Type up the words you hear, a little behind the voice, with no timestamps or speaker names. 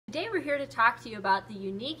Today we're here to talk to you about the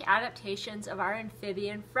unique adaptations of our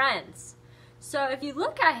amphibian friends. So if you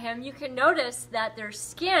look at him, you can notice that their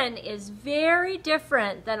skin is very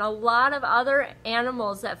different than a lot of other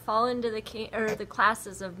animals that fall into the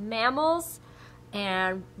classes of mammals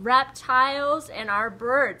and reptiles and our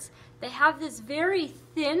birds. They have this very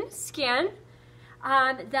thin skin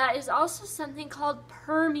that is also something called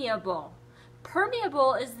permeable.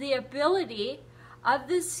 Permeable is the ability of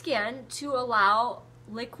the skin to allow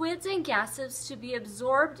liquids and gases to be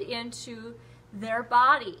absorbed into their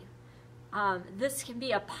body. This can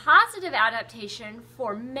be a positive adaptation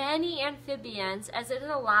for many amphibians as it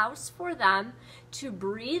allows for them to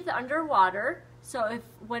breathe underwater. So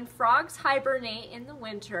when frogs hibernate in the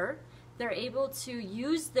winter, they're able to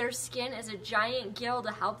use their skin as a giant gill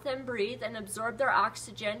to help them breathe and absorb their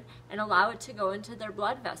oxygen and allow it to go into their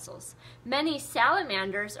blood vessels. Many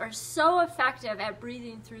salamanders are so effective at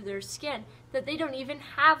breathing through their skin that they don't even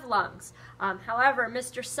have lungs. However,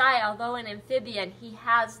 Mr. Sai, although an amphibian, he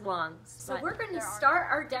has lungs. So we're going to start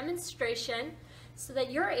our demonstration so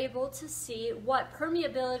that you're able to see what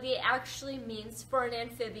permeability actually means for an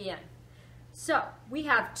amphibian. So we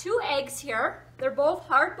have two eggs here. They're both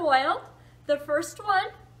hard-boiled. The first one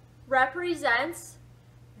represents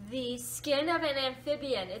the skin of an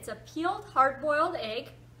amphibian. It's a peeled hard-boiled egg,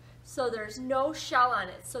 so there's no shell on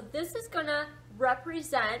it. So this is going to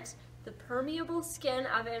represent the permeable skin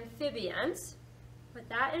of amphibians. Put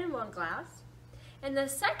that in one glass. And the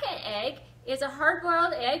second egg is a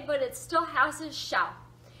hard-boiled egg, but it still has a shell.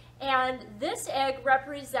 And this egg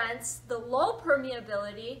represents the low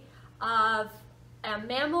permeability of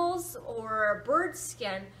mammals or bird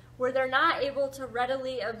skin, where they're not able to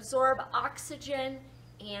readily absorb oxygen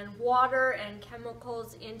and water and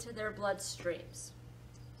chemicals into their bloodstreams.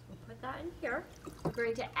 So we'll put that in here. We're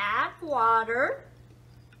going to add water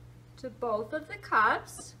to both of the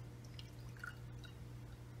cups.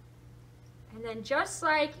 And then just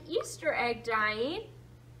like Easter egg dyeing,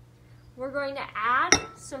 we're going to add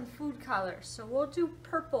some food colors. So we'll do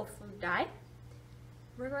purple food dye.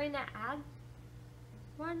 We're going to add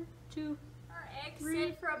 1, 2, our eggs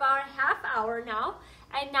sit for about a half hour now.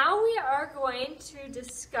 And now we are going to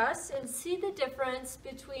discuss and see the difference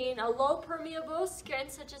between a low permeable skin,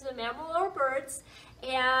 such as a mammal or birds,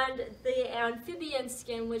 and the amphibian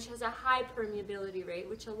skin, which has a high permeability rate,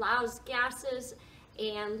 which allows gases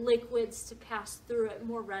and liquids to pass through it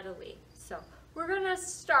more readily. So we're going to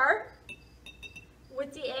start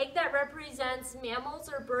with the egg that represents mammals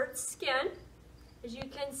or birds' skin. As you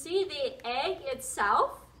can see, the egg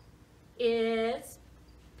itself is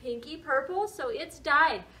pinky purple, so it's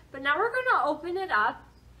dyed. But now we're going to open it up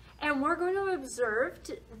and we're going to observe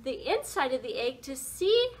the inside of the egg to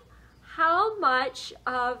see how much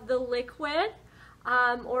of the liquid,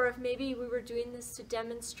 or if maybe we were doing this to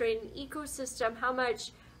demonstrate an ecosystem, how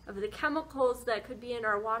much of the chemicals that could be in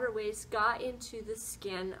our waterways got into the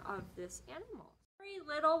skin of this animal.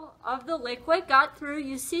 Very little of the liquid got through.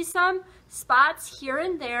 You see some spots here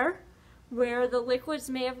and there where the liquids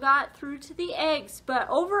may have got through to the eggs, but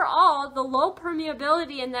overall the low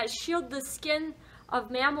permeability and that shield the skin of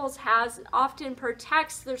mammals has often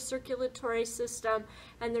protects their circulatory system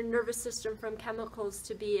and their nervous system from chemicals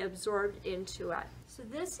to be absorbed into it. So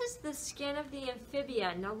this is the skin of the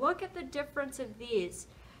amphibian. Now look at the difference of these.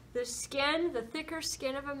 The skin, the thicker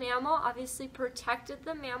skin of a mammal obviously protected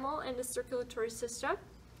the mammal and the circulatory system,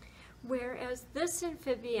 whereas this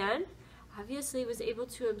amphibian obviously was able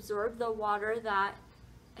to absorb the water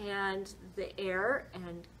and the air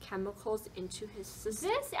and chemicals into his system.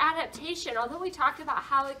 This adaptation, although we talked about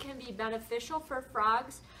how it can be beneficial for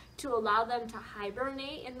frogs to allow them to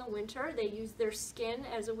hibernate in the winter, they use their skin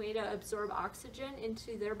as a way to absorb oxygen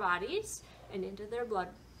into their bodies and into their blood.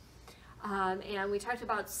 And we talked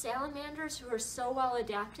about salamanders who are so well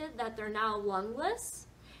adapted that they're now lungless.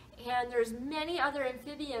 And there's many other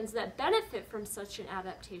amphibians that benefit from such an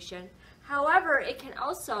adaptation. However, it can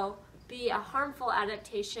also be a harmful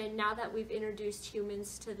adaptation now that we've introduced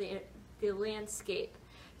humans to the landscape.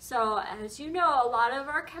 So as you know, a lot of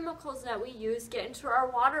our chemicals that we use get into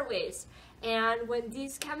our waterways. And when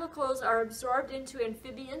these chemicals are absorbed into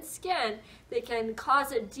amphibian skin, they can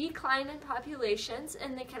cause a decline in populations,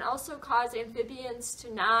 and they can also cause amphibians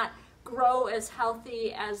to not grow as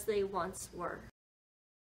healthy as they once were.